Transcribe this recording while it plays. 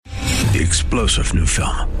The explosive new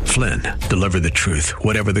film, Flynn, deliver the truth,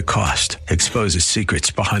 whatever the cost, exposes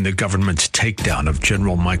secrets behind the government's takedown of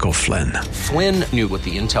General Michael Flynn. Flynn knew what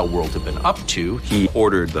the intel world had been up to. He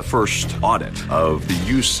ordered the first audit of the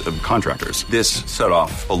use of contractors. This set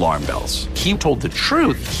off alarm bells. He told the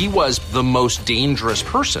truth. He was the most dangerous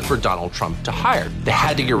person for Donald Trump to hire. They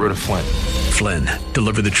had to get rid of Flynn. Flynn,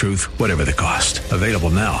 deliver the truth, whatever the cost. Available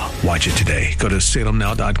now. Watch it today. Go to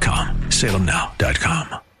salemnow.com.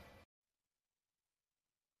 salemnow.com.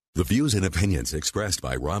 The views and opinions expressed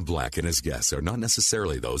by Rob Black and his guests are not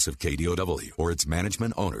necessarily those of KDOW or its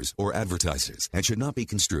management, owners, or advertisers and should not be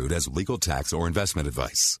construed as legal, tax, or investment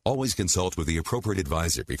advice. Always consult with the appropriate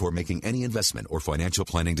advisor before making any investment or financial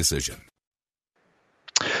planning decision.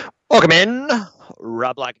 Welcome in.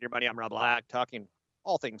 Rob Black and your money. I'm Rob Black, talking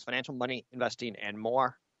all things financial, money, investing, and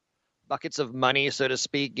more. Buckets of money, so to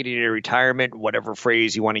speak, getting into retirement, whatever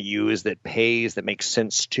phrase you want to use that pays, that makes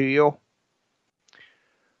sense to you.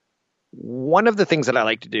 One of the things that I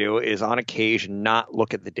like to do is on occasion not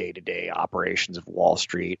look at the day-to-day operations of Wall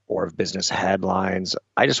Street or of business headlines.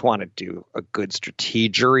 I just want to do a good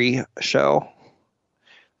strategery show.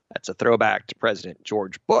 That's a throwback to President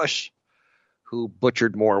George Bush, who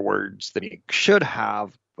butchered more words than he should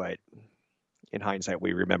have, but in hindsight,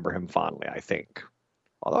 we remember him fondly, I think.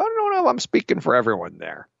 Although I don't know if I'm speaking for everyone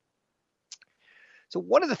there. So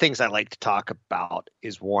one of the things I like to talk about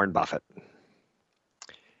is Warren Buffett.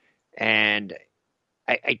 And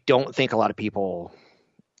I don't think a lot of people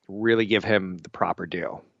really give him the proper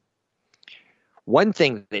due. One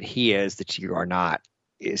thing that he is that you are not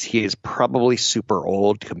is he is probably super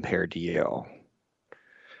old compared to you.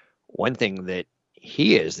 One thing that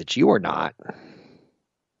he is that you are not,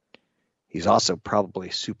 he's also probably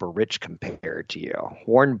super rich compared to you.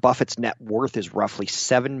 Warren Buffett's net worth is roughly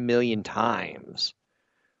 7 million times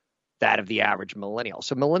that of the average millennial.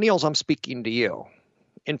 So millennials, I'm speaking to you.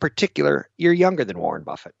 In particular, you're younger than Warren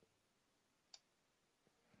Buffett.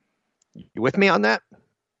 You with me on that?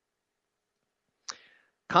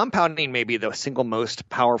 Compounding may be the single most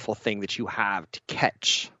powerful thing that you have to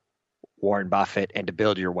catch Warren Buffett and to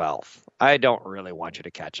build your wealth. I don't really want you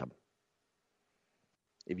to catch him.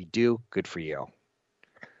 If you do, good for you.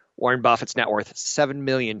 Warren Buffett's net worth 7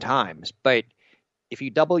 million times, but if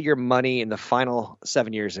you double your money in the final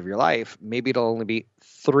 7 years of your life, maybe it'll only be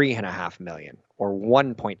 3.5 million or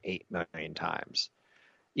 1.8 million times.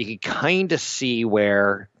 You can kind of see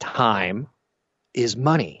where time is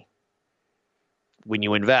money. When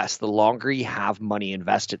you invest, the longer you have money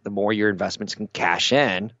invested, the more your investments can cash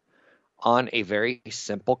in on a very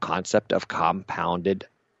simple concept of compounded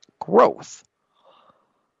growth.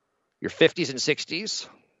 Your 50s and 60s,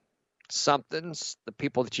 somethings, the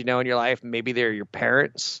people that you know in your life, maybe they're your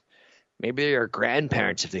parents, maybe they're your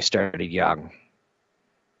grandparents if they started young.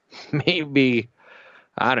 Maybe,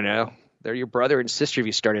 I don't know, they're your brother and sister if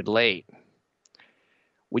you started late.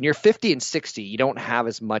 When you're 50 and 60, you don't have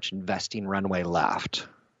as much investing runway left.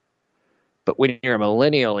 But when you're a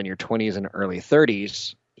millennial in your 20s and early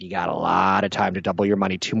 30s, you got a lot of time to double your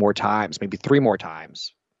money 2 more times, maybe 3 more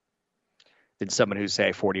times than someone who's,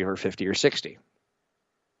 say, 40 or 50 or 60.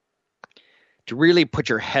 To really put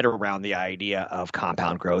your head around the idea of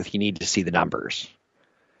compound growth, you need to see the numbers.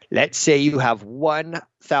 Let's say you have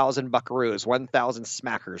 1,000 buckaroos, 1,000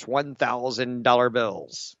 smackers, $1,000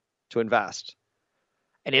 bills to invest.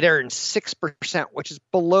 And it earns 6%, which is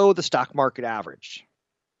below the stock market average.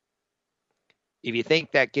 If you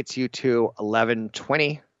think that gets you to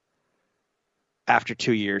 1120, after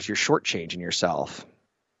 2 years, you're shortchanging yourself.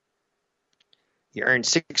 You earn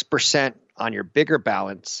 6% on your bigger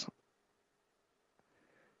balance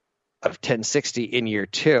of 1060 in year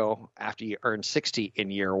 2 after you earn 60 in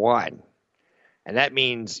year 1. And that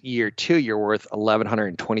means year 2, you're worth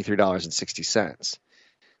 $1,123.60.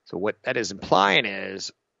 So what that is implying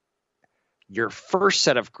is your first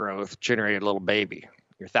set of growth generated a little baby.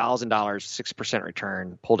 Your $1,000, 6%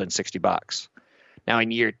 return, pulled in $60. Now in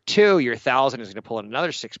year 2, your 1,000 is going to pull in another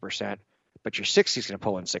 6%, but your 60 is going to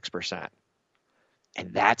pull in 6%.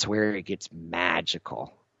 And that's where it gets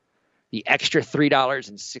magical. The extra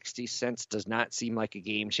 $3.60 does not seem like a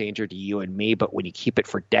game changer to you and me, but when you keep it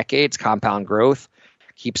for decades, compound growth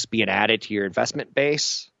keeps being added to your investment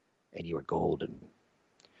base, and you are golden.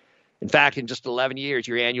 In fact, in just 11 years,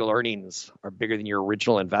 your annual earnings are bigger than your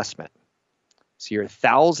original investment. So your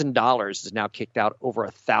 $1,000 is now kicked out over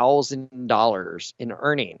 $1,000 in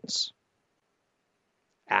earnings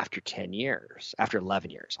after 11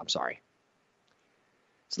 years, I'm sorry.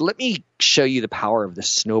 So let me show you the power of the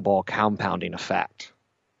snowball compounding effect.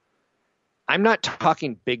 I'm not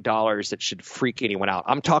talking big dollars that should freak anyone out.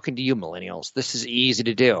 I'm talking to you millennials. This is easy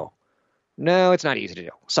to do. No, it's not easy to do.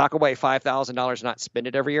 Sock away $5,000, not spend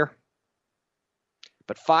it every year.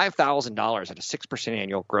 But $5,000 at a 6%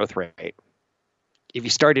 annual growth rate, if you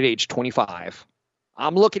start at age 25,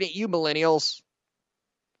 I'm looking at you, millennials,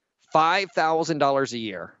 $5,000 a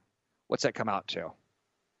year. What's that come out to?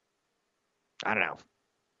 I don't know.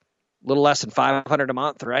 A little less than $500 a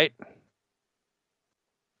month, right?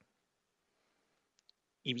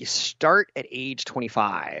 If you start at age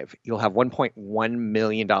 25, you'll have $1.1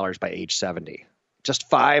 million by age 70. Just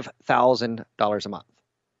 $5,000 a month,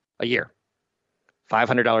 a year.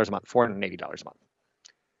 $500 a month, $480 a month.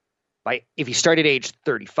 If you start at age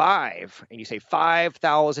 35 and you say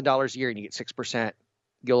 $5,000 a year and you get 6%,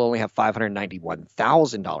 you'll only have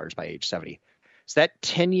 $591,000 by age 70. So that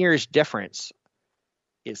 10 years difference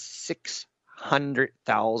is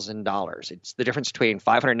 $600,000. It's the difference between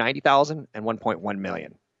 $590,000 and $1.1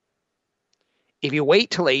 million. If you wait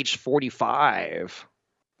till age 45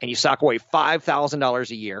 and you sock away $5,000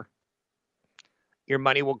 a year, your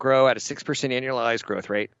money will grow at a 6% annualized growth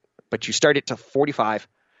rate, but you start it to 45.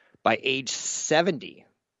 By age 70,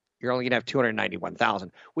 you're only going to have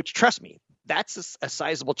 $291,000, which, trust me, that's a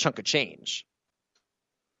sizable chunk of change,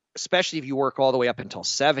 especially if you work all the way up until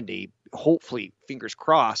 70. Hopefully, fingers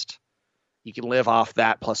crossed, you can live off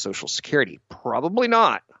that plus Social Security. Probably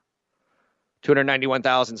not.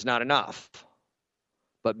 $291,000 is not enough.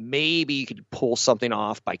 But maybe you could pull something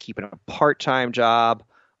off by keeping a part-time job,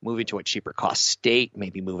 moving to a cheaper cost state,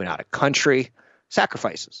 maybe moving out of country.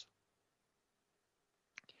 Sacrifices.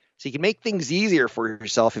 So you can make things easier for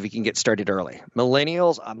yourself if you can get started early.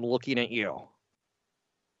 Millennials, I'm looking at you.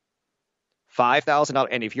 $5,000,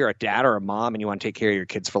 and if you're a dad or a mom and you want to take care of your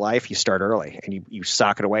kids for life, you start early and you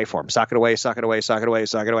sock it away for them. Sock it away, sock it away, sock it away,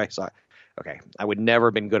 sock it away. Okay, I would never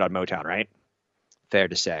have been good on Motown, right? Fair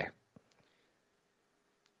to say.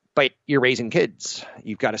 But you're raising kids.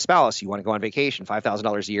 You've got a spouse. You want to go on vacation.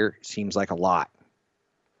 $5,000 a year seems like a lot.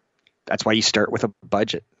 That's why you start with a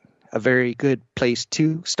budget. A very good place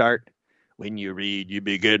to start. When you read, you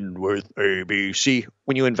begin with ABC.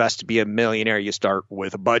 When you invest to be a millionaire, you start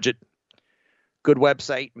with a budget. Good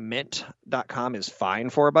website, mint.com, is fine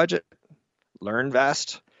for a budget.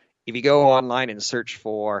 LearnVest. If you go online and search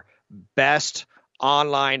for best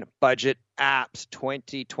online budget apps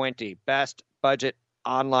 2020, best budget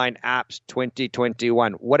online apps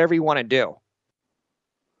 2021, whatever you want to do.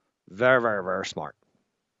 Very, very, very smart.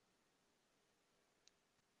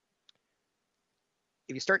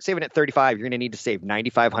 If you start saving at 35, you're going to need to save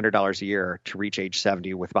 $9,500 a year to reach age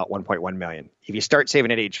 70 with about $1.1 million. If you start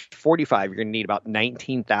saving at age 45, you're going to need about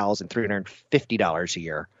 $19,350 a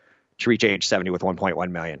year to reach age 70 with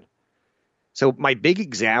 $1.1 million. So my big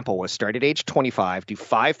example was start at age 25, do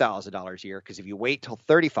 $5,000 a year, because if you wait till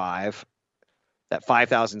 35, that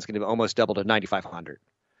 $5,000 is going to almost double to $9,500. And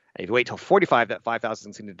if you wait till 45, that $5,000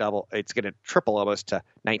 is going to double. It's going to triple almost to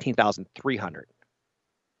 $19,300.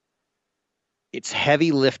 It's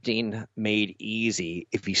heavy lifting made easy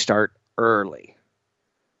if you start early.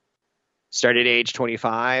 Start at age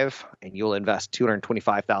 25, and you'll invest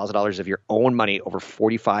 $225,000 of your own money over a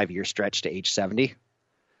 45-year stretch to age 70.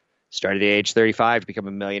 Start at age 35 to become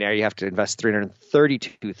a millionaire. You have to invest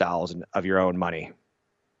 $332,000 of your own money.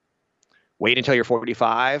 Wait until you're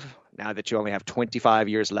 45. Now that you only have 25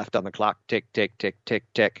 years left on the clock, tick, tick, tick, tick,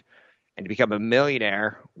 tick, and to become a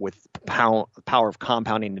millionaire with power of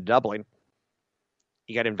compounding and doubling,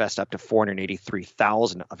 you got to invest up to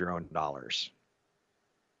 $483,000 of your own dollars.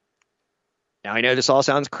 Now, I know this all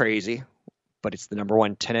sounds crazy, but it's the number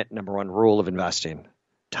one tenet, number one rule of investing.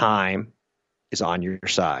 Time is on your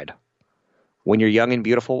side. When you're young and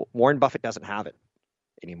beautiful, Warren Buffett doesn't have it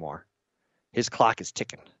anymore. His clock is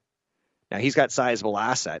ticking. Now, he's got sizable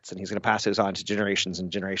assets, and he's going to pass those on to generations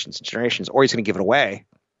and generations and generations, or he's going to give it away.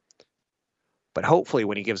 But hopefully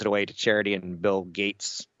when he gives it away to charity and Bill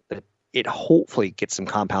Gates, it hopefully gets some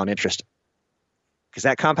compound interest. Because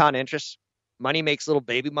that compound interest, money makes little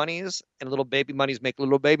baby monies, and little baby monies make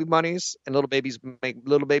little baby monies, and little babies make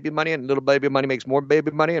little baby money, and little baby money makes more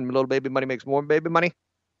baby money, and little baby money makes more baby money.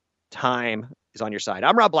 Time is on your side.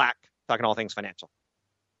 I'm Rob Black, talking all things financial.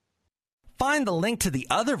 Find the link to the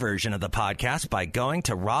other version of the podcast by going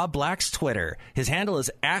to Rob Black's Twitter. His handle is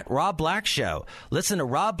 @RobBlackShow. Listen to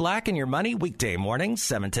Rob Black and Your Money weekday mornings,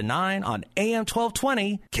 7 to 9 on AM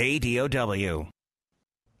 1220 KDOW.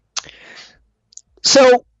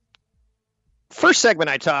 So, first segment,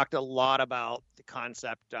 I talked a lot about the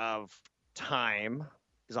concept of time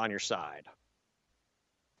is on your side.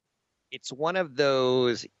 It's one of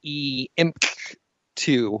those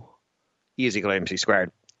EMC2, E is equal to MC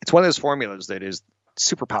squared. It's one of those formulas that is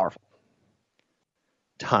super powerful.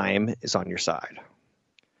 Time is on your side.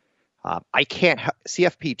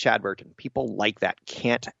 CFP Chad Burton, people like that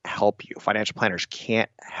can't help you. Financial planners can't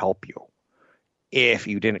help you if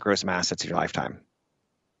you didn't grow some assets in your lifetime.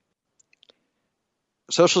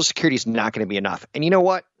 Social Security is not going to be enough. And you know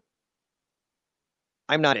what?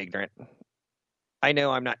 I'm not ignorant. I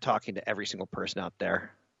know I'm not talking to every single person out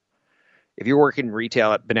there. If you're working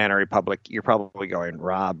retail at Banana Republic, you're probably going,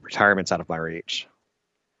 Rob, retirement's out of my reach.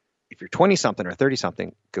 If you're 20-something or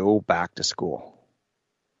 30-something, go back to school.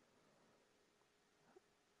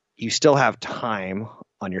 You still have time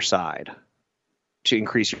on your side to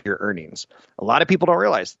increase your earnings. A lot of people don't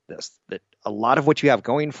realize this, that a lot of what you have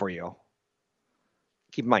going for you,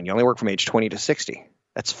 keep in mind, you only work from age 20 to 60.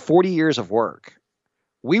 That's 40 years of work.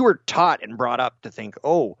 We were taught and brought up to think,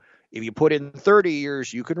 oh, if you put in 30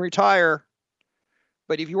 years, you can retire.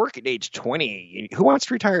 But if you work at age 20, who wants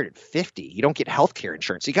to retire at 50? You don't get health care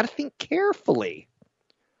insurance. So you got to think carefully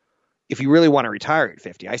if you really want to retire at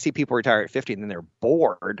 50. I see people retire at 50 and then they're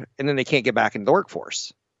bored and then they can't get back into the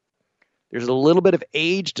workforce. There's a little bit of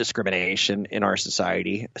age discrimination in our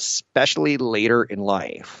society, especially later in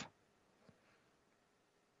life.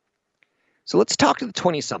 So let's talk to the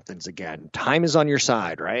 20-somethings again. Time is on your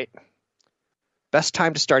side, right? Best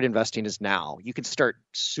time to start investing is now. You can start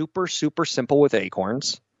super, super simple with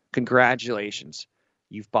Acorns. Congratulations.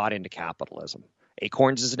 You've bought into capitalism.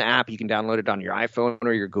 Acorns is an app. You can download it on your iPhone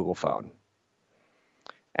or your Google phone.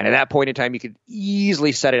 And at that point in time, you could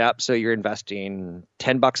easily set it up so you're investing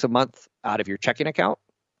 $10 a month out of your checking account,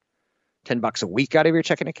 $10 a week out of your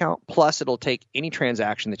checking account. Plus, it'll take any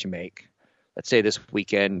transaction that you make. Let's say this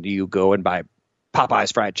weekend you go and buy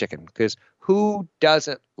Popeye's fried chicken, because who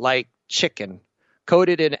doesn't like chicken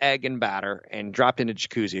coated in egg and batter and dropped in a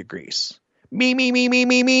jacuzzi of grease?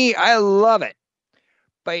 Me. I love it.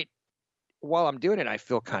 But while I'm doing it, I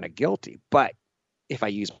feel kind of guilty. But if I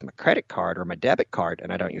use my credit card or my debit card,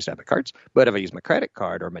 and I don't use debit cards, but if I use my credit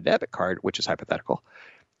card or my debit card, which is hypothetical,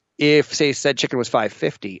 if, say, said chicken was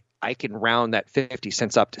 $5.50, I can round that 50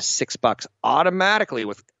 cents up to $6 automatically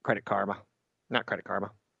with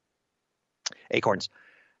Acorns.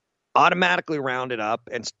 Automatically round it up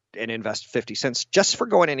and invest 50 cents just for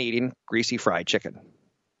going and eating greasy fried chicken.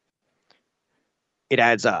 It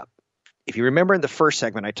adds up. If you remember in the first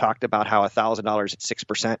segment, I talked about how $1,000 at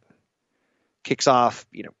 6% kicks off,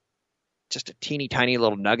 just a teeny tiny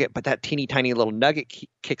little nugget, but that teeny tiny little nugget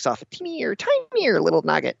kicks off a teenier, tinier little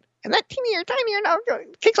nugget. And that teenier, tinier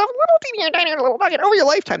nugget kicks off a little teenier, tinier little nugget. Over your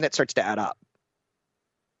lifetime, that starts to add up.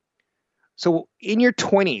 So in your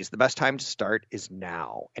 20s, the best time to start is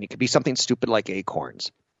now. And it could be something stupid like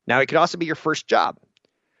Acorns. Now, it could also be your first job.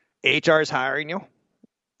 HR is hiring you.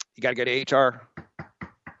 You got to go to HR.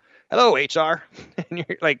 Hello, HR. And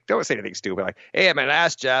you're like, don't say anything stupid. Like, hey, at my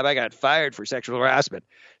last job, I got fired for sexual harassment.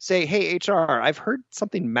 Say, hey, HR, I've heard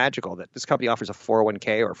something magical that this company offers a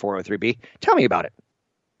 401k or 403b. Tell me about it.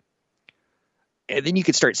 And then you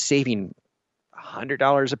could start saving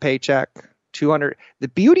 $100 a paycheck. 200. The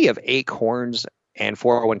beauty of Acorns and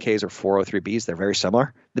 401ks or 403bs, they're very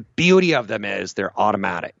similar. The beauty of them is they're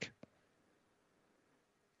automatic.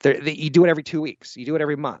 You do it every 2 weeks. You do it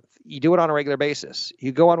every month. You do it on a regular basis.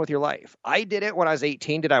 You go on with your life. I did it when I was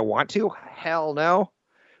 18. Did I want to? Hell no.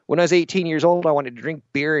 When I was 18 years old, I wanted to drink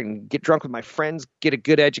beer and get drunk with my friends, get a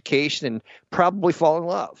good education, and probably fall in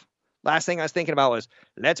love. Last thing I was thinking about was,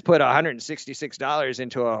 let's put $166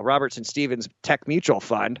 into a Robertson Stevens Tech Mutual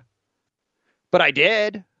Fund. But I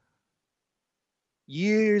did.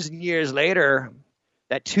 Years and years later,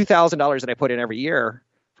 that $2,000 that I put in every year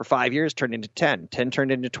for 5 years turned into 10. 10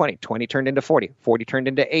 turned into 20. 20 turned into 40. 40 turned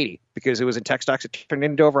into 80. Because it was in tech stocks, it turned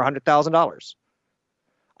into over $100,000.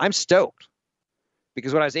 I'm stoked.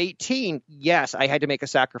 Because when I was 18, yes, I had to make a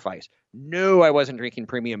sacrifice. No, I wasn't drinking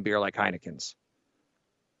premium beer like Heineken's.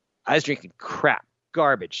 I was drinking crap,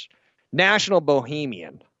 garbage, National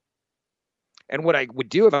Bohemian. And what I would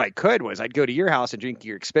do if I could was I'd go to your house and drink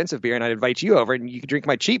your expensive beer, and I'd invite you over and you could drink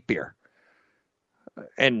my cheap beer.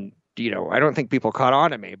 And, I don't think people caught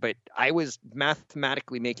on to me, but I was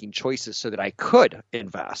mathematically making choices so that I could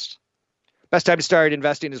invest. Best time to start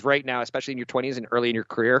investing is right now, especially in your 20s and early in your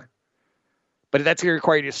career. But that's going to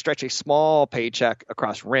require you to stretch a small paycheck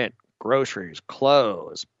across rent, groceries,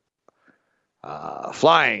 clothes,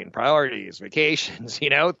 flying, priorities, vacations,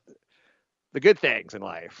 the good things in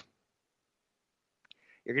life.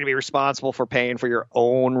 You're going to be responsible for paying for your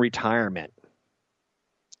own retirement,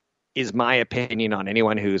 is my opinion on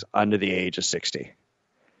anyone who's under the age of 60.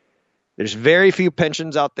 There's very few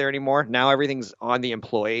pensions out there anymore. Now everything's on the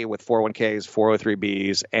employee with 401ks,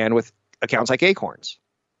 403bs, and with accounts like Acorns.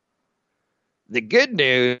 The good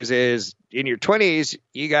news is in your 20s,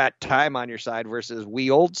 you got time on your side versus we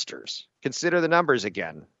oldsters. Consider the numbers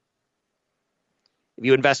again. If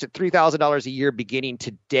you invested $3,000 a year beginning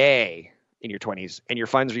today in your 20s and your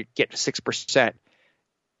funds get 6%,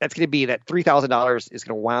 that's going to be that $3,000 is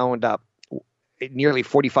going to wound up nearly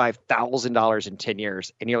 $45,000 in 10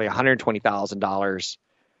 years and nearly $120,000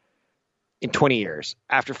 in 20 years.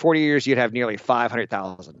 After 40 years, you'd have nearly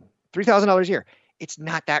 $500,000. $3,000 a year. It's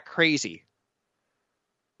not that crazy.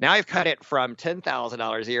 Now I've cut it from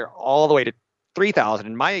 $10,000 a year all the way to $3,000.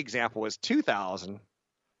 And my example was $2,000.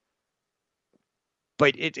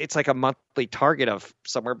 But it's like a monthly target of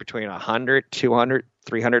somewhere between $100, $200,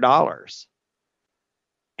 $300.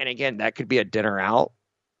 And again, that could be a dinner out.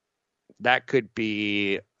 That could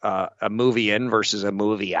be a movie in versus a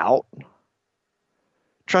movie out.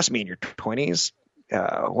 Trust me, in your 20s,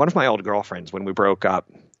 one of my old girlfriends, when we broke up,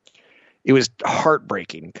 it was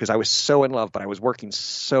heartbreaking because I was so in love, but I was working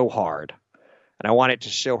so hard. And I wanted to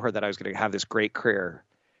show her that I was going to have this great career.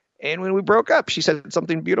 And when we broke up, she said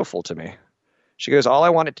something beautiful to me. She goes, all I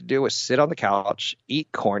wanted to do was sit on the couch,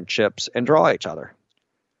 eat corn chips, and draw each other.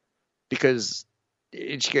 Because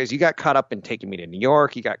she goes, you got caught up in taking me to New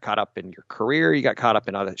York. You got caught up in your career. You got caught up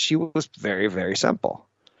in all that. She was very, very simple.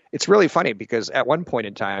 It's really funny because at one point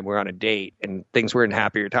in time, we were on a date and things were in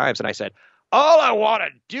happier times. And I said, all I want to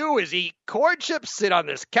do is eat corn chips, sit on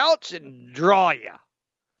this couch, and draw you.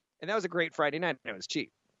 And that was a great Friday night. And it was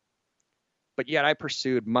cheap. But yet I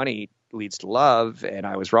pursued money leads to love, and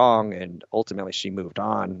I was wrong. And ultimately, she moved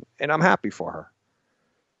on. And I'm happy for her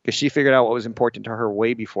because she figured out what was important to her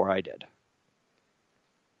way before I did.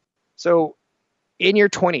 So in your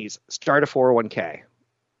 20s, start a 401k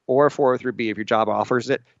or a 403b if your job offers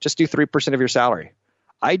it. Just do 3% of your salary.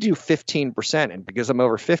 I do 15%, and because I'm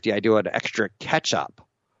over 50, I do an extra catch-up.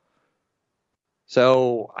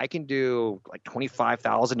 So I can do like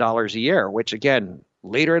 $25,000 a year, which, again,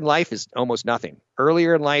 later in life is almost nothing.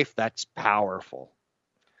 Earlier in life, that's powerful.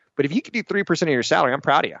 But if you can do 3% of your salary, I'm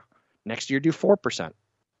proud of you. Next year, do 4%.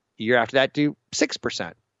 The year after that, do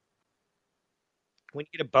 6%. When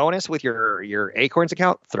you get a bonus with your Acorns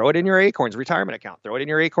account, throw it in your Acorns retirement account. Throw it in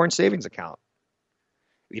your Acorns savings account.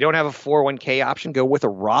 If you don't have a 401k option, go with a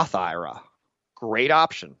Roth IRA. Great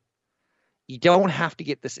option. You don't have to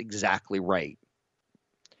get this exactly right.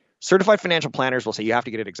 Certified financial planners will say you have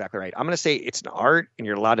to get it exactly right. I'm going to say it's an art and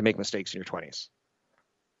you're allowed to make mistakes in your 20s.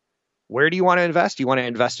 Where do you want to invest? You want to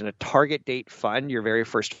invest in a target date fund, your very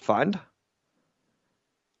first fund.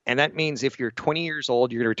 And that means if you're 20 years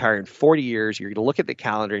old, you're going to retire in 40 years. You're going to look at the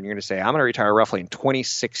calendar and you're going to say, I'm going to retire roughly in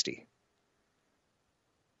 2060.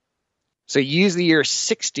 So use the year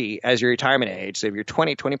 60 as your retirement age. So if you're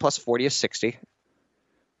 20 plus 40 is 60.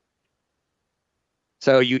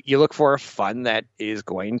 So you look for a fund that is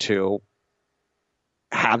going to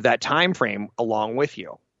have that time frame along with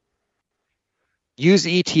you. Use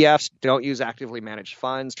ETFs. Don't use actively managed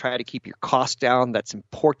funds. Try to keep your costs down. That's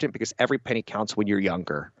important because every penny counts when you're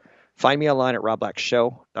younger. Find me online at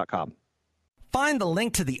robblackshow.com. Find the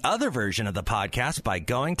link to the other version of the podcast by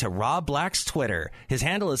going to Rob Black's Twitter. His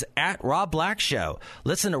handle is at Rob Black Show.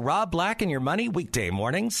 Listen to Rob Black and Your Money weekday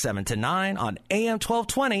mornings, 7 to 9 on AM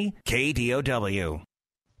 1220 KDOW.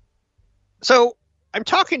 So I'm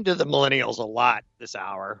talking to the millennials a lot this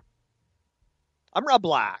hour. I'm Rob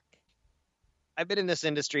Black. I've been in this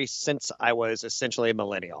industry since I was essentially a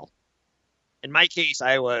millennial. In my case,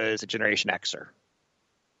 I was a Generation Xer.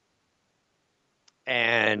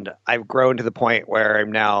 And I've grown to the point where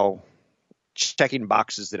I'm now checking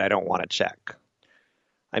boxes that I don't want to check.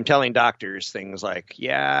 I'm telling doctors things like,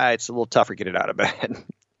 yeah, it's a little tougher getting out of bed.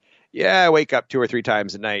 Yeah, I wake up 2 or 3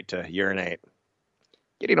 times a night to urinate.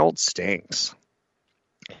 Getting old stinks.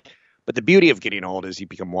 But the beauty of getting old is you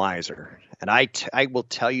become wiser. And I will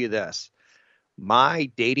tell you this. My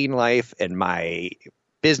dating life and my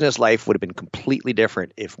business life would have been completely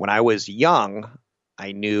different if when I was young,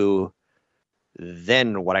 I knew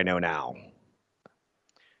then what I know now.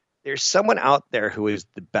 There's someone out there who is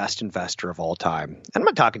the best investor of all time. And I'm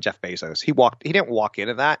not talking Jeff Bezos. He didn't walk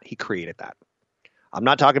into that. He created that. I'm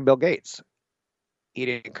not talking Bill Gates.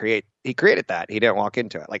 He created that. He didn't walk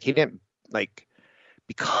into it. Like he didn't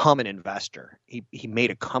become an investor. He made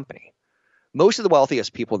a company. Most of the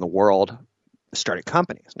wealthiest people in the world started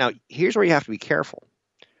companies. Now, here's where you have to be careful.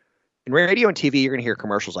 In radio and TV, you're going to hear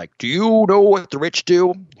commercials like, do you know what the rich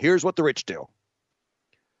do? Here's what the rich do.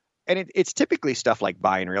 And it's typically stuff like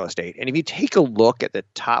buying real estate. And if you take a look at the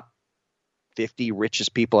top 50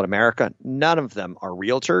 richest people in America, none of them are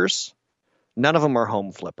realtors. None of them are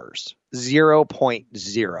home flippers.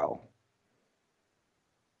 0.0.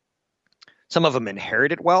 Some of them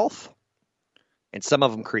inherited wealth. and some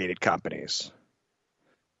of them created companies.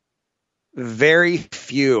 Very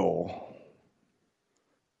few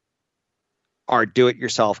are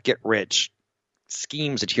do-it-yourself, get-rich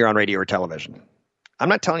schemes that you hear on radio or television. I'm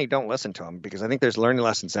not telling you don't listen to them, because I think there's learning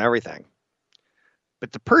lessons in everything.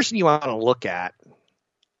 But the person you want to look at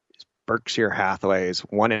is Berkshire Hathaway's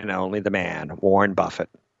one and only, the man, Warren Buffett.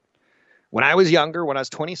 When I was younger, when I was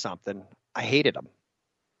 20-something, I hated him.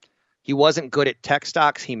 He wasn't good at tech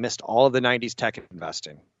stocks. He missed all of the 90s tech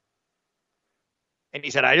investing. And he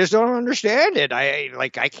said, I just don't understand it.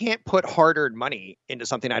 I can't put hard-earned money into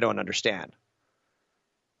something I don't understand.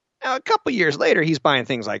 Now, a couple years later, he's buying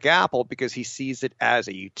things like Apple because he sees it as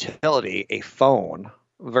a utility, a phone,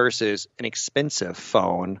 versus an expensive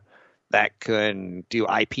phone that can do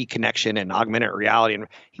IP connection and augmented reality. And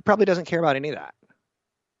he probably doesn't care about any of that.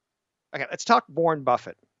 Okay, let's talk Warren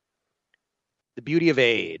Buffett. The beauty of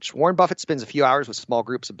age. Warren Buffett spends a few hours with small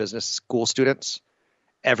groups of business school students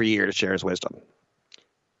every year to share his wisdom.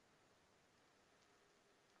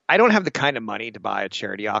 I don't have the kind of money to buy a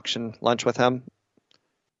charity auction lunch with him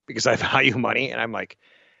because I value money. And I'm like,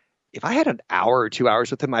 if I had an hour or 2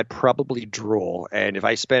 hours with him, I'd probably drool. And if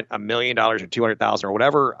I spent $1 million or $200,000 or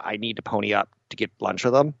whatever I need to pony up to get lunch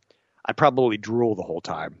with him, I'd probably drool the whole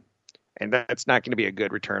time. And that's not going to be a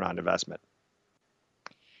good return on investment.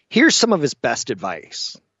 Here's some of his best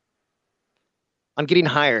advice on getting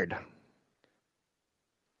hired.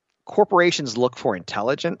 Corporations look for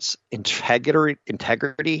intelligence,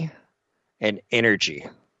 integrity, and energy.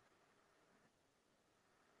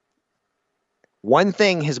 One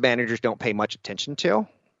thing his managers don't pay much attention to,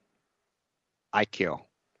 IQ.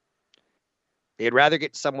 They'd rather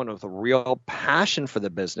get someone with a real passion for the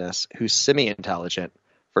business who's semi-intelligent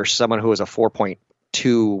versus someone who is a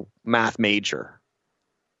 4.2 math major.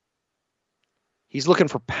 He's looking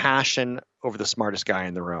for passion over the smartest guy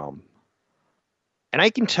in the room. And I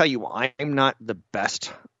can tell you, I'm not the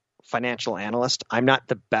best financial analyst. I'm not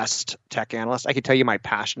the best tech analyst. I can tell you my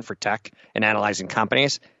passion for tech and analyzing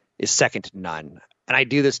companies is second to none. And I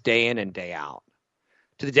do this day in and day out,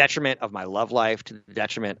 to the detriment of my love life, to the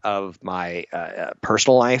detriment of my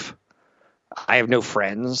personal life. I have no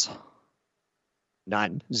friends.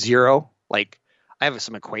 None. Zero. Like, I have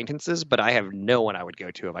some acquaintances, but I have no one I would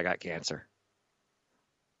go to if I got cancer.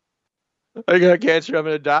 I got cancer, I'm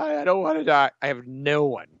going to die. I don't want to die. I have no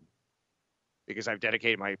one because I've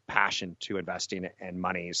dedicated my passion to investing and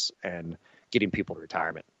monies and getting people to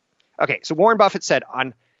retirement. Okay, so Warren Buffett said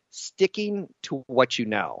on sticking to what you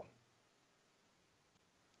know.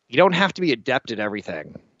 You don't have to be adept at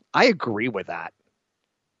everything. I agree with that.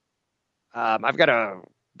 I've got a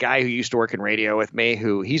guy who used to work in radio with me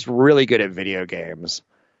he's really good at video games.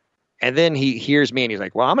 And then he hears me and he's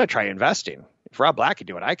like, well, I'm going to try investing. If Rob Black could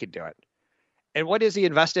do it, I could do it. And what does he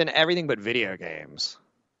invest in? Everything but video games.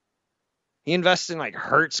 He invests in like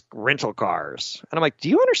Hertz rental cars. And I'm like, do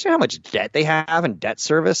you understand how much debt they have in debt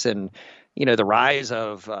service and, you know, the rise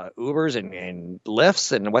of Ubers and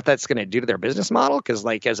Lyfts and what that's going to do to their business model? Because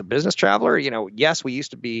like as a business traveler, you know, yes, we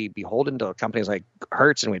used to be beholden to companies like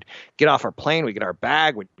Hertz and we'd get off our plane, we'd get our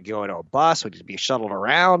bag, we'd go into a bus, we'd be shuttled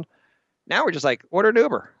around. Now we're just like, order an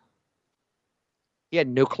Uber. He had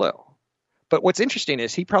no clue. But what's interesting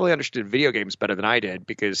is he probably understood video games better than I did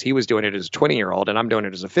because he was doing it as a 20-year-old and I'm doing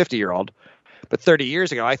it as a 50-year-old. But 30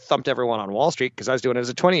 years ago, I thumped everyone on Wall Street because I was doing it as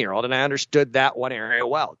a 20-year-old and I understood that one area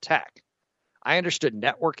well, tech. I understood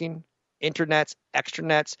networking, internets,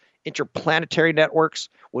 extranets, interplanetary networks.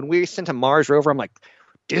 When we sent a Mars rover, I'm like,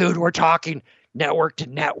 dude, we're talking network to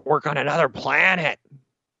network on another planet.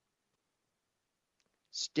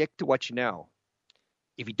 Stick to what you know.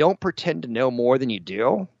 If you don't pretend to know more than you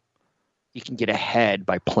do, you can get ahead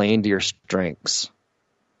by playing to your strengths.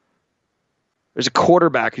 There's a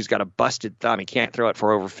quarterback who's got a busted thumb. He can't throw it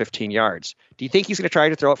for over 15 yards. Do you think he's going to try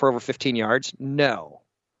to throw it for over 15 yards? No.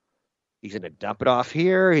 He's going to dump it off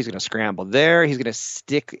here. He's going to scramble there. He's going to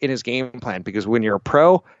stick in his game plan because when you're a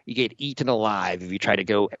pro, you get eaten alive if you try to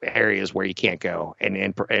go areas where you can't go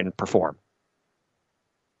and perform.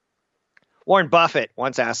 Warren Buffett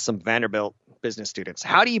once asked some Vanderbilt business students,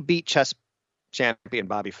 how do you beat chess champion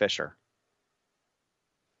Bobby Fischer?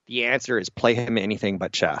 The answer is play him anything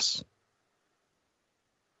but chess.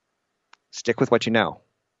 Stick with what you know.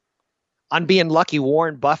 On being lucky,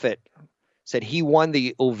 Warren Buffett said he won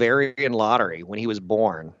the ovarian lottery when he was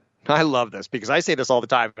born. I love this because I say this all the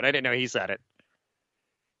time, but I didn't know he said it.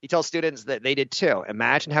 He tells students that they did too.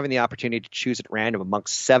 Imagine having the opportunity to choose at random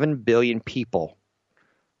amongst 7 billion people.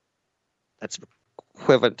 That's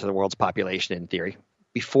equivalent to the world's population in theory.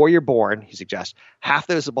 Before you're born, he suggests, half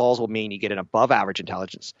those balls will mean you get an above average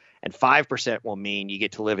intelligence and 5% will mean you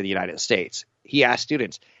get to live in the United States. he asked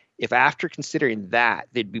students if after considering that,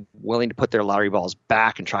 they'd be willing to put their lottery balls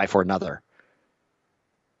back and try for another.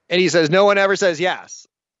 And he says, no one ever says yes.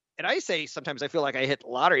 And I say sometimes I feel like I hit the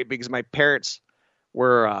lottery because my parents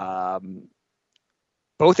were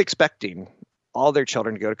both expecting all their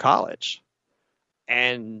children to go to college.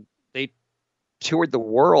 And they toured the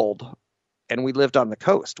world, and we lived on the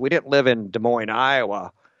coast. We didn't live in Des Moines,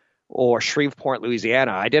 Iowa, or Shreveport,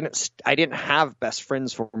 Louisiana. I didn't have best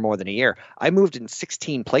friends for more than a year. I moved in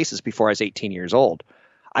 16 places before I was 18 years old.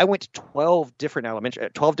 I went to 12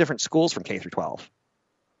 different schools from K through 12.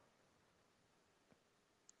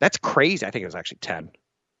 That's crazy. I think it was actually 10.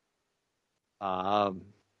 But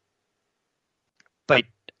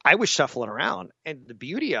I was shuffling around, and the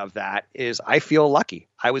beauty of that is I feel lucky.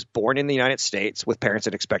 I was born in the United States with parents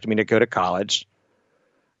that expected me to go to college,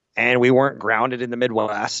 and we weren't grounded in the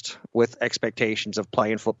Midwest with expectations of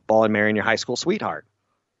playing football and marrying your high school sweetheart.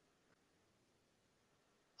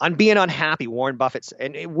 On being unhappy, Warren Buffett,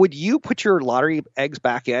 and would you put your lottery eggs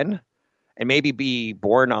back in and maybe be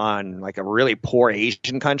born on like a really poor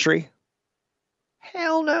Asian country?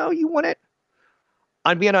 Hell no, you wouldn't.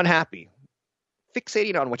 On being unhappy,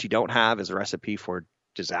 fixating on what you don't have is a recipe for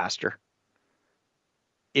disaster.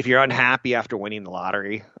 If you're unhappy after winning the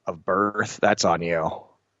lottery of birth, that's on you.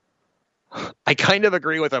 I kind of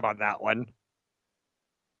agree with him on that one.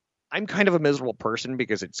 I'm kind of a miserable person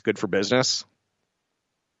because it's good for business.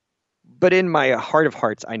 But in my heart of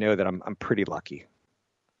hearts, I know that I'm pretty lucky.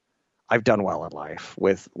 I've done well in life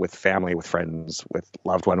with family, with friends, with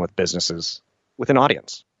loved one, with businesses, with an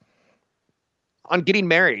audience. On getting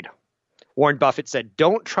married, Warren Buffett said,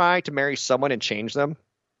 don't try to marry someone and change them.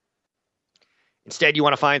 Instead, you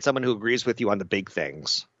want to find someone who agrees with you on the big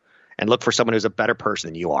things and look for someone who's a better person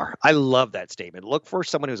than you are. I love that statement. Look for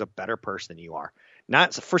someone who's a better person than you are,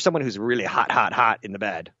 not for someone who's really hot in the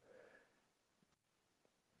bed.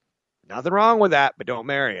 Nothing wrong with that, but don't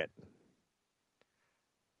marry it.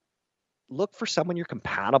 Look for someone you're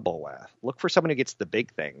compatible with. Look for someone who gets the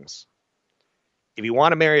big things. If you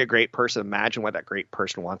want to marry a great person, imagine what that great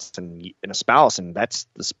person wants in a spouse, and that's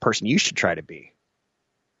this person you should try to be.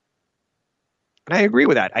 And I agree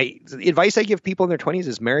with that. The advice I give people in their 20s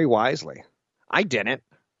is marry wisely. I didn't.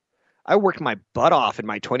 I worked my butt off in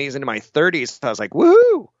my 20s into my 30s. I was like,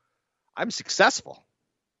 woohoo, I'm successful.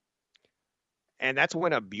 And that's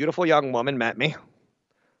when a beautiful young woman met me.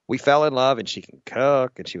 We fell in love, and she can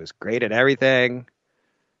cook, and she was great at everything,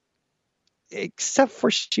 except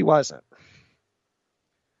for she wasn't.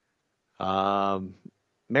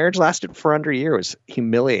 Marriage lasted for under a year. It was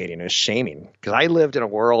humiliating. It was shaming because I lived in a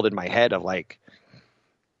world in my head of like,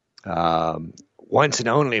 once and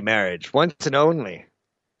only marriage, once and only.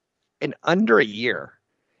 In under a year,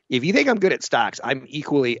 if you think I'm good at stocks, I'm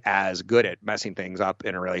equally as good at messing things up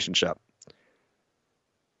in a relationship.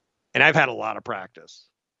 And I've had a lot of practice.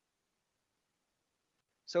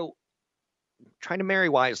 So trying to marry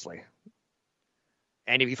wisely.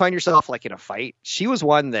 And if you find yourself like in a fight, she was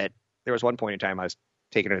one that there was one point in time I was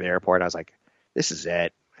taking her to the airport. And I was like, this is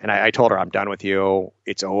it. And I told her, I'm done with you.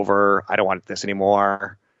 It's over. I don't want this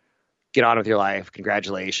anymore. Get on with your life.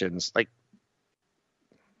 Congratulations. Like,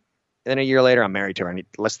 and then a year later, I'm married to her. And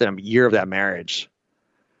less than a year of that marriage,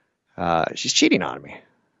 she's cheating on me.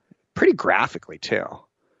 Pretty graphically, too.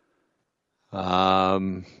 It's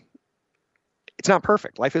not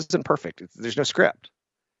perfect. Life isn't perfect. There's no script.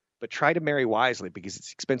 But try to marry wisely because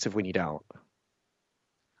it's expensive when you don't.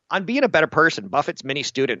 On being a better person, Buffett's many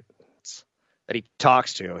students that he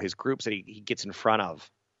talks to, his groups that he gets in front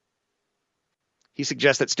of, he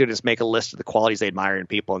suggests that students make a list of the qualities they admire in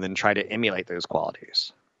people and then try to emulate those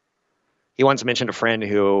qualities. He once mentioned a friend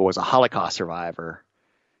who was a Holocaust survivor.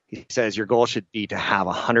 He says, your goal should be to have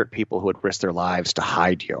 100 people who would risk their lives to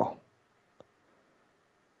hide you.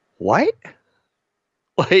 What?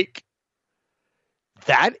 Like,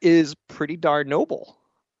 that is pretty darn noble.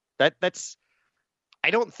 That's,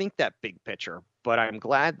 I don't think that big picture, but I'm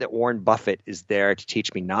glad that Warren Buffett is there to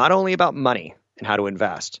teach me not only about money and how to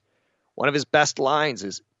invest. One of his best lines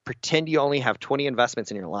is, pretend you only have 20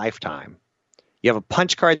 investments in your lifetime. You have a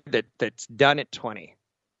punch card that's done at 20.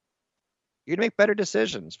 You'd make better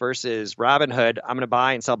decisions versus Robinhood, I'm going to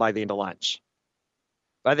buy and sell by the end of lunch.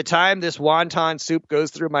 By the time this wonton soup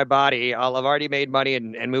goes through my body, I'll have already made money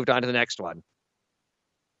and moved on to the next one.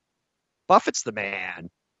 Buffett's the man,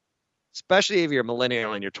 especially if you're a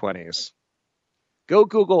millennial in your 20s. Go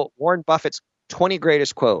Google Warren Buffett's 20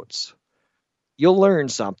 greatest quotes. You'll learn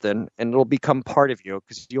something, and it'll become part of you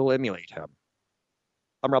because you'll emulate him.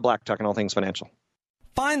 I'm Rob Black, talking all things financial.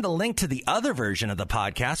 Find the link to the other version of the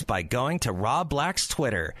podcast by going to Rob Black's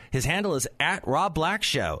Twitter. His handle is at Rob Black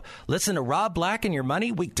Show. Listen to Rob Black and Your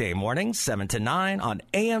Money weekday mornings, 7 to 9 on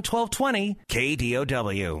AM 1220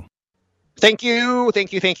 KDOW. Thank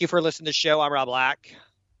you for listening to the show. I'm Rob Black. You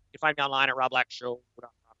can find me online at robblackshow.com.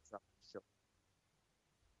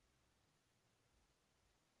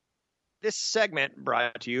 This segment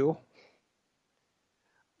brought to you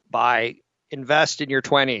by Invest in Your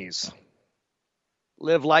 20s.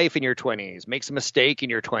 Live life in your 20s. Make some mistake in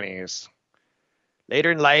your 20s.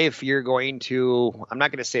 Later in life, you're going to, I'm not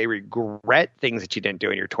going to say regret things that you didn't do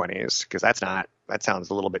in your 20s, because that sounds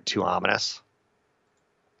a little bit too ominous.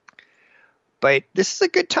 But this is a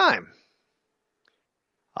good time.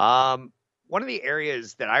 One of the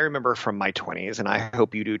areas that I remember from my 20s, and I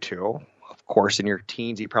hope you do too, of course, in your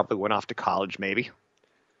teens, you probably went off to college maybe.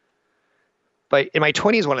 But in my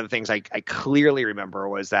 20s, one of the things I clearly remember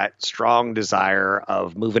was that strong desire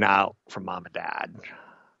of moving out from mom and dad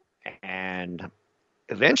and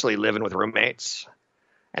eventually living with roommates.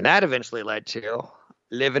 And that eventually led to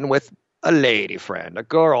living with a lady friend, a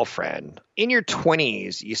girlfriend. In your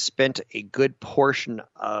 20s, you spent a good portion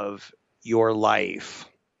of your life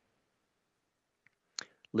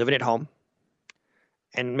living at home.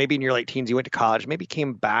 And maybe in your late teens, you went to college, maybe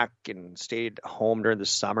came back and stayed home during the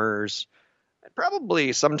summers.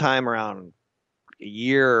 Probably sometime around a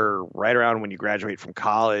year, right around when you graduate from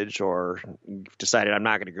college, or you've decided I'm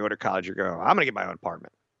not going to go to college, I'm going to get my own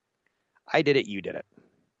apartment. I did it, you did it.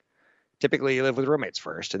 Typically, you live with roommates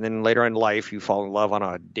first, and then later in life, you fall in love on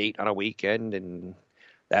a date on a weekend, and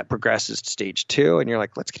that progresses to stage 2, and you're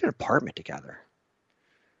like, let's get an apartment together.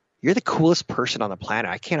 You're the coolest person on the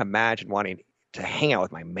planet. I can't imagine wanting to hang out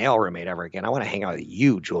with my male roommate ever again. I want to hang out with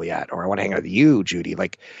you, Juliet, or I want to hang out with you, Judy.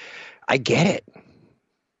 Like, I get it.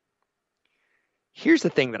 Here's the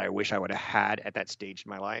thing that I wish I would have had at that stage in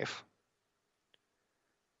my life.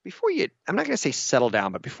 Before you, I'm not going to say settle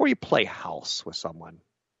down, but before you play house with someone,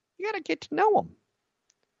 you got to get to know them.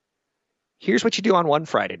 Here's what you do on one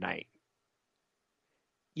Friday night.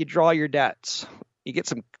 You draw your debts. You get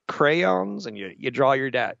some crayons and you draw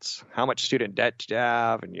your debts. How much student debt do you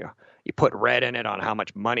have? And you put red in it on how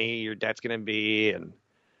much money your debt's going to be. And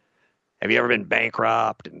have you ever been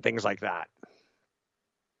bankrupt and things like that?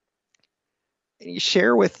 And you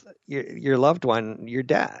share with your loved one your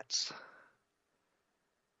debts.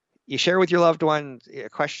 You share with your loved one a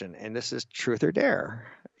question, and this is truth or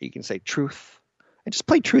dare. You can say truth and just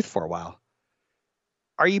play truth for a while.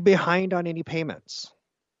 Are you behind on any payments?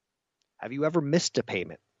 Have you ever missed a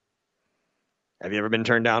payment? Have you ever been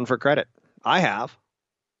turned down for credit? I have.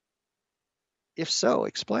 If so,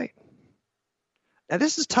 explain. Now,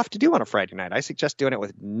 this is tough to do on a Friday night. I suggest doing it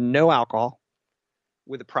with no alcohol,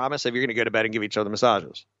 with the promise of you're going to go to bed and give each other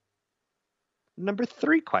massages. Number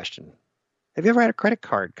 3 question. Have you ever had a credit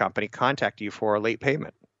card company contact you for a late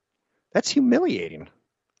payment? That's humiliating.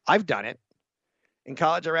 I've done it. In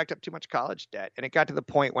college, I racked up too much college debt, and it got to the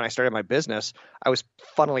point when I started my business, I was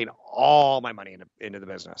funneling all my money into the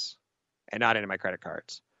business and not into my credit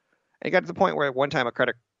cards. And it got to the point where one time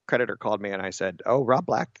a creditor called me and I said, "Oh, Rob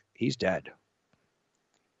Black, he's dead."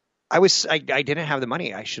 I didn't have the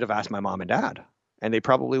money. I should have asked my mom and dad, and they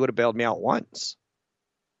probably would have bailed me out once.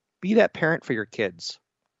 Be that parent for your kids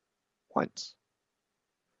once.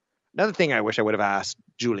 Another thing I wish I would have asked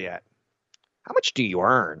Juliet, how much do you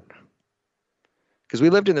earn? Because we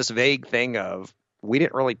lived in this vague thing of we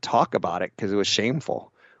didn't really talk about it because it was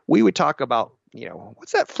shameful. We would talk about,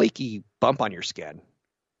 what's that flaky bump on your skin?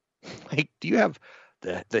 Like, do you have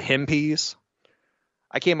the hempees?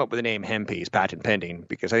 I came up with the name hempees, patent pending,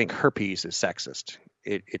 because I think herpes is sexist.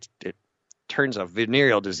 It turns a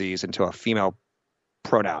venereal disease into a female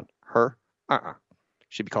pronoun. Her?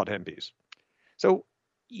 Should be called hempees. So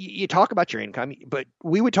you talk about your income, but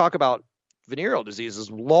we would talk about venereal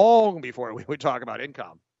diseases long before we would talk about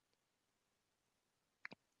income.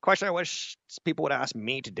 Question I wish people would ask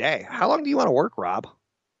me today. How long do you want to work, Rob?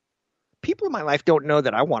 People in my life don't know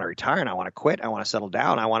that I want to retire and I want to quit. I want to settle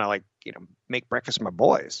down. I want to make breakfast for my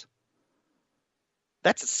boys.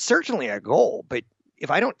 That's certainly a goal. But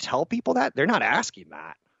if I don't tell people that, they're not asking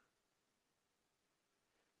that.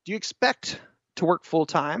 Do you expect to work full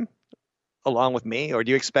time along with me? Or do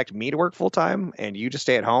you expect me to work full time and you to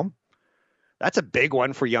stay at home? That's a big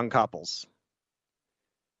one for young couples.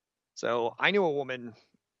 So I knew a woman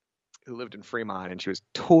who lived in Fremont and she was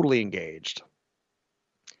totally engaged.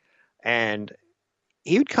 And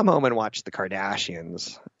he would come home and watch the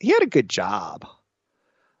Kardashians. He had a good job,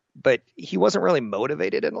 but he wasn't really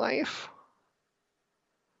motivated in life.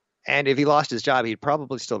 And if he lost his job, he'd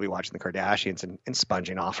probably still be watching the Kardashians and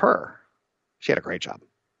sponging off her. She had a great job.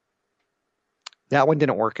 That one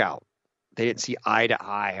didn't work out. They didn't see eye to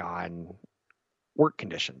eye on work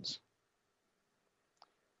conditions.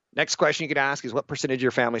 Next question you could ask is, what percentage of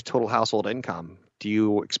your family's total household income do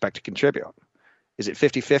you expect to contribute? Is it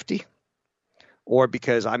 50-50? Or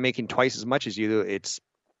because I'm making twice as much as you, it's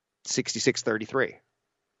 66-33?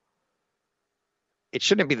 It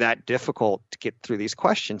shouldn't be that difficult to get through these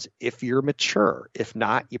questions if you're mature. If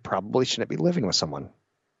not, you probably shouldn't be living with someone.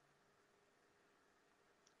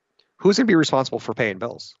 Who's going to be responsible for paying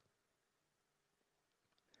bills?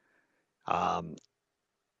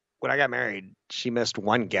 When I got married, she missed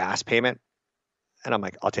one gas payment, and I'm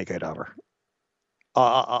like, I'll take it over.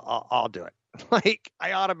 I'll do it. Like,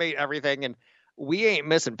 I automate everything, and we ain't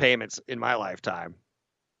missing payments in my lifetime.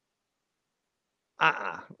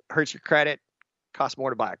 Hurts your credit. Costs more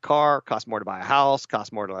to buy a car. Costs more to buy a house.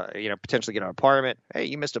 Costs more to potentially get an apartment. Hey,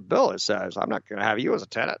 you missed a bill. It says I'm not going to have you as a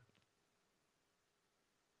tenant.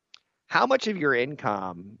 How much of your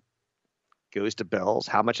income goes to bills?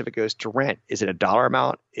 How much of it goes to rent? Is it a dollar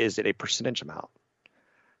amount? Is it a percentage amount?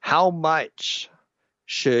 How much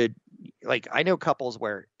should, I know couples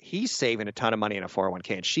where he's saving a ton of money in a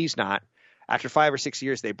 401k and she's not. After 5 or 6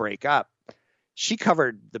 years, they break up. She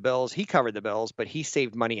covered the bills. He covered the bills, but he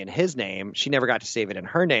saved money in his name. She never got to save it in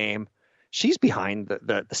her name. She's behind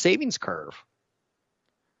the savings curve.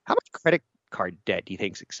 How much credit card debt do you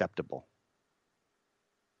think is acceptable?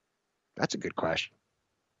 That's a good question.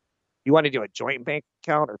 You want to do a joint bank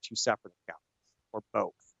account or two separate accounts or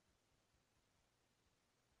both?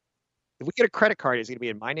 If we get a credit card, is it going to be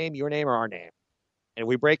in my name, your name, or our name? And if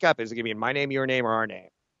we break up, is it going to be in my name, your name, or our name?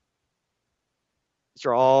 These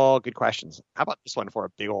are all good questions. How about this one for a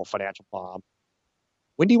big old financial bomb?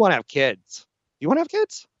 When do you want to have kids? Do you want to have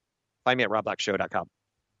kids? Find me at robblackshow.com.